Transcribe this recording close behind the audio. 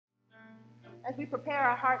As we prepare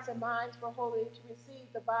our hearts and minds for Holy to receive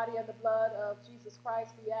the body and the blood of Jesus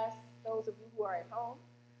Christ, we ask those of you who are at home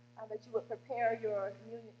that you would prepare your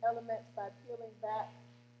communion elements by peeling back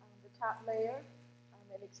the top layer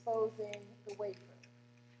and exposing the wafer.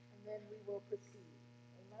 And then we will proceed.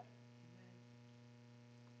 Amen.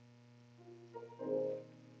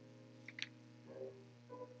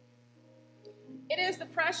 It is the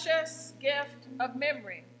precious gift of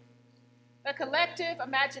memory, the collective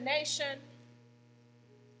imagination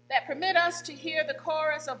that permit us to hear the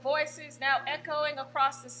chorus of voices now echoing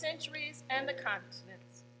across the centuries and the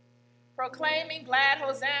continents, proclaiming glad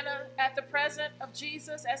Hosanna at the presence of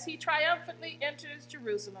Jesus as he triumphantly enters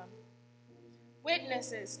Jerusalem.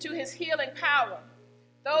 Witnesses to his healing power,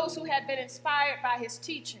 those who had been inspired by his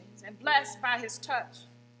teachings and blessed by his touch,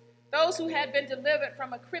 those who had been delivered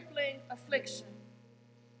from a crippling affliction,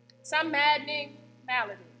 some maddening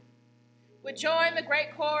malady, would join the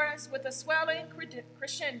great chorus with a swelling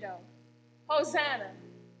crescendo. Hosanna.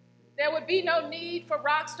 There would be no need for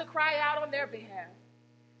rocks to cry out on their behalf.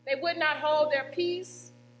 They would not hold their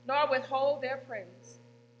peace, nor withhold their praise.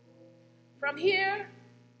 From here,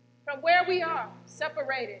 from where we are,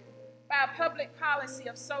 separated by a public policy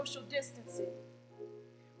of social distancing,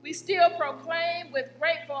 we still proclaim with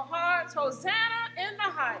grateful hearts, Hosanna in the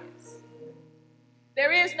highest.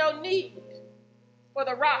 There is no need for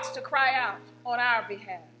the rocks to cry out on our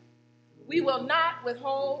behalf. We will not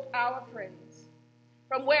withhold our praise.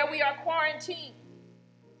 From where we are quarantined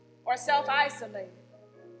or self-isolated,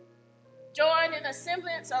 joined in a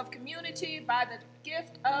semblance of community by the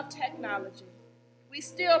gift of technology, we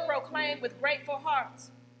still proclaim with grateful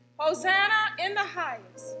hearts, Hosanna in the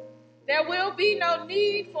highest. There will be no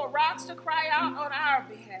need for rocks to cry out on our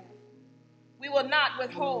behalf. We will not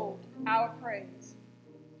withhold our praise.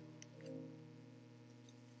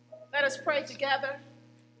 Let us pray together.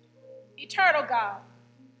 Eternal God,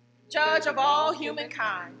 judge of all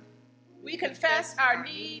humankind, we confess our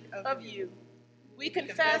need of you. We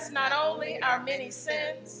confess not only our many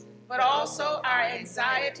sins, but also our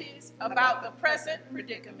anxieties about the present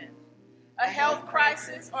predicament, a health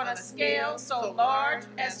crisis on a scale so large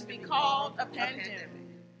as to be called a pandemic.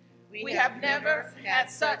 We have never had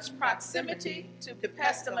such proximity to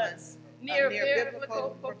pestilence near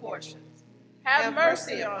biblical proportions. Have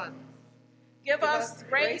mercy on us. Give us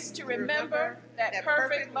grace to remember that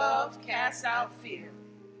perfect love casts out fear,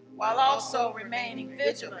 while also remaining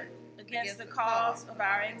vigilant against the cause of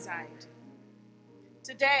our anxiety.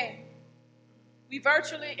 Today, we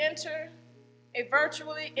virtually enter a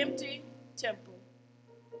virtually empty temple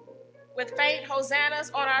with faint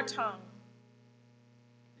hosannas on our tongue.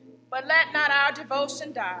 But let not our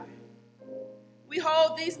devotion die. We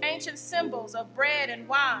hold these ancient symbols of bread and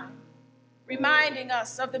wine, reminding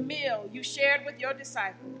us of the meal you shared with your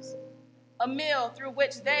disciples, a meal through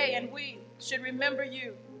which they and we should remember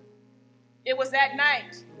you. It was that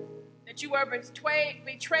night that you were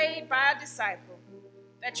betrayed by a disciple,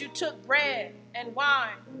 that you took bread and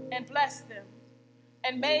wine and blessed them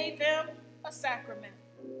and made them a sacrament.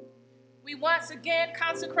 We once again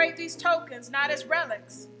consecrate these tokens not as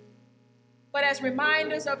relics, but as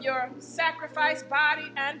reminders of your sacrificed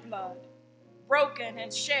body and blood, broken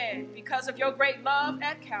and shed because of your great love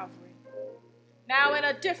at Calvary, now in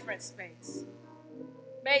a different space.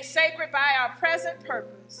 Made sacred by our present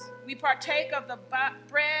purpose, we partake of the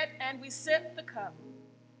bread and we sip the cup.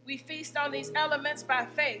 We feast on these elements by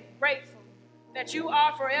faith, grateful that you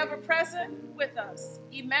are forever present with us,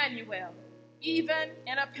 Emmanuel, even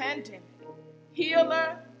in a pandemic.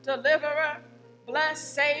 Healer, deliverer,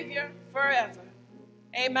 blessed Savior forever.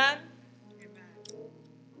 Amen.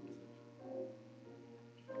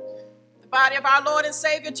 Body of our Lord and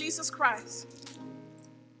Savior, Jesus Christ.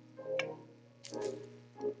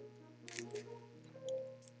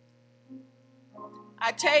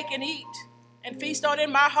 I take and eat and feast on it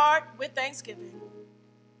in my heart with thanksgiving.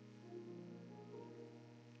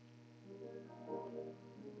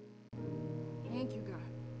 Thank you, God.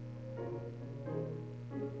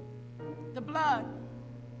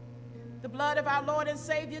 The blood of our Lord and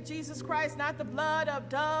Savior, Jesus Christ, not the blood of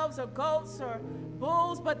doves or goats or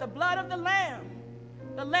bulls, but the blood of the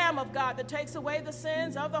Lamb of God that takes away the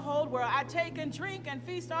sins of the whole world. I take and drink and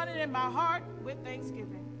feast on it in my heart with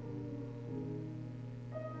thanksgiving.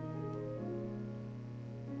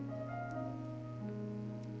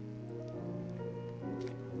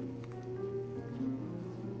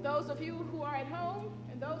 Those of you who are at home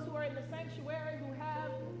and those who are in the sanctuary who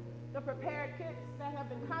have the prepared kits that have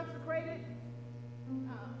been consecrated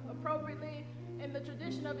appropriately in the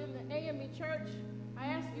tradition of in the AME Church, I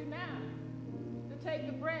ask you now to take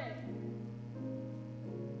the bread,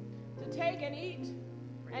 to Take and eat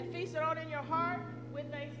and feast it on in your heart with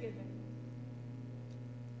thanksgiving.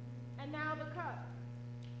 And now the cup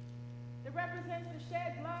that represents the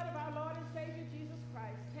shed blood of our Lord and Savior Jesus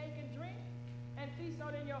Christ. Take and drink and feast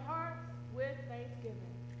on in your heart with thanksgiving.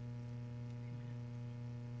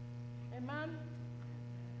 Amen.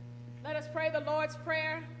 Let us pray the Lord's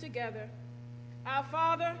Prayer together. Our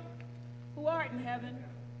Father, who art in heaven,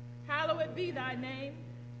 hallowed be thy name.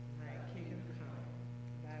 Thy kingdom come,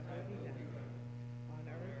 thy will be done, on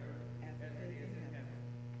earth as it is in heaven.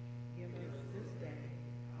 Give us this day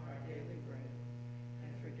our daily bread,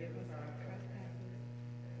 and forgive us our trespasses,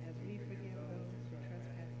 as we forgive those who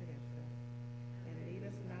trespass against us. And lead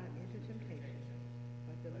us not into temptation,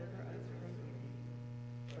 but deliver us from evil.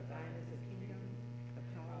 For thine is the kingdom, the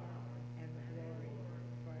power, and the glory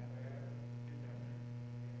forever.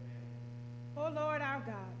 O Lord our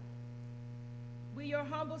God, we, your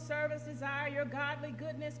humble servants, desire your godly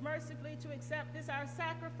goodness mercifully to accept this our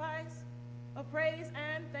sacrifice of praise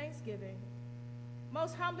and thanksgiving.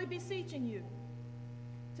 Most humbly beseeching you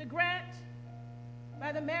to grant,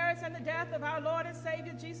 by the merits and the death of our Lord and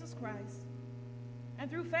Savior Jesus Christ,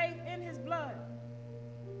 and through faith in his blood,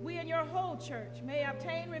 we in your whole church may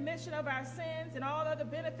obtain remission of our sins and all other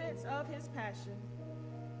benefits of his passion.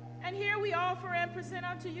 And here we offer and present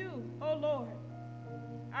unto you, O Lord,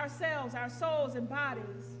 ourselves, our souls, and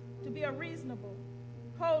bodies to be a reasonable,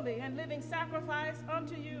 holy, and living sacrifice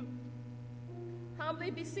unto you,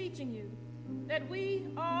 humbly beseeching you that we,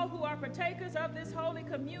 all who are partakers of this holy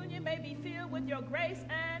communion, may be filled with your grace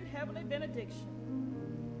and heavenly benediction.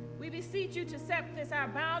 We beseech you to accept this our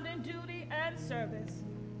bounden duty and service,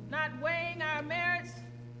 not weighing our merits,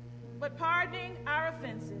 but pardoning our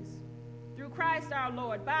offenses, through Christ our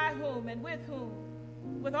Lord, by whom and with whom,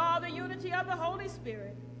 with all the unity of the Holy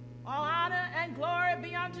Spirit, all honor and glory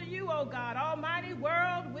be unto you, O God, almighty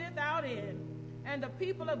world without end. And the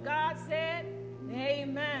people of God said,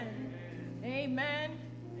 amen, amen,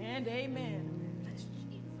 and amen.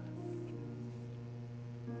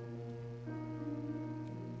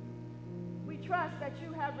 We trust that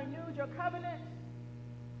you have renewed your covenant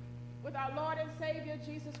with our Lord and Savior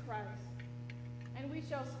Jesus Christ. And we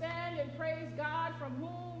shall stand and praise God, from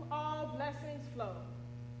whom all blessings flow.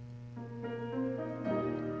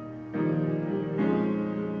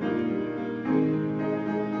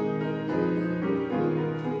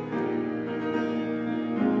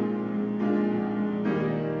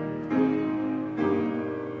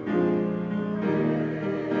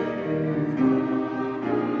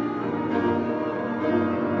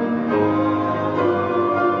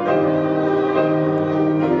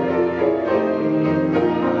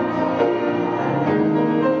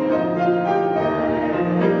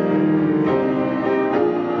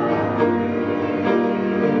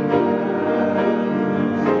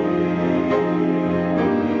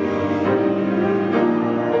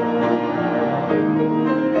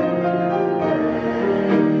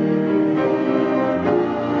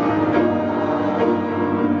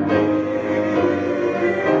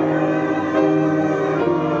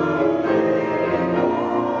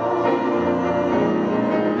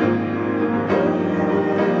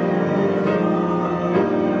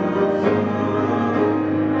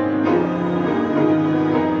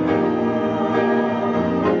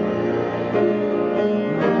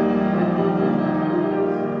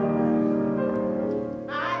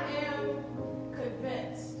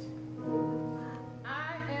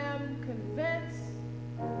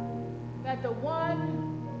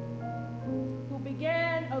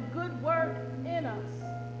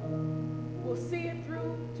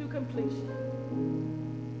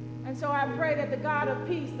 And so I pray that the God of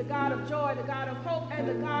peace, the God of joy, the God of hope, and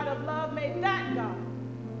the God of love, may that God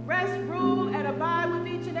rest, rule, and abide with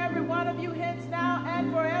each and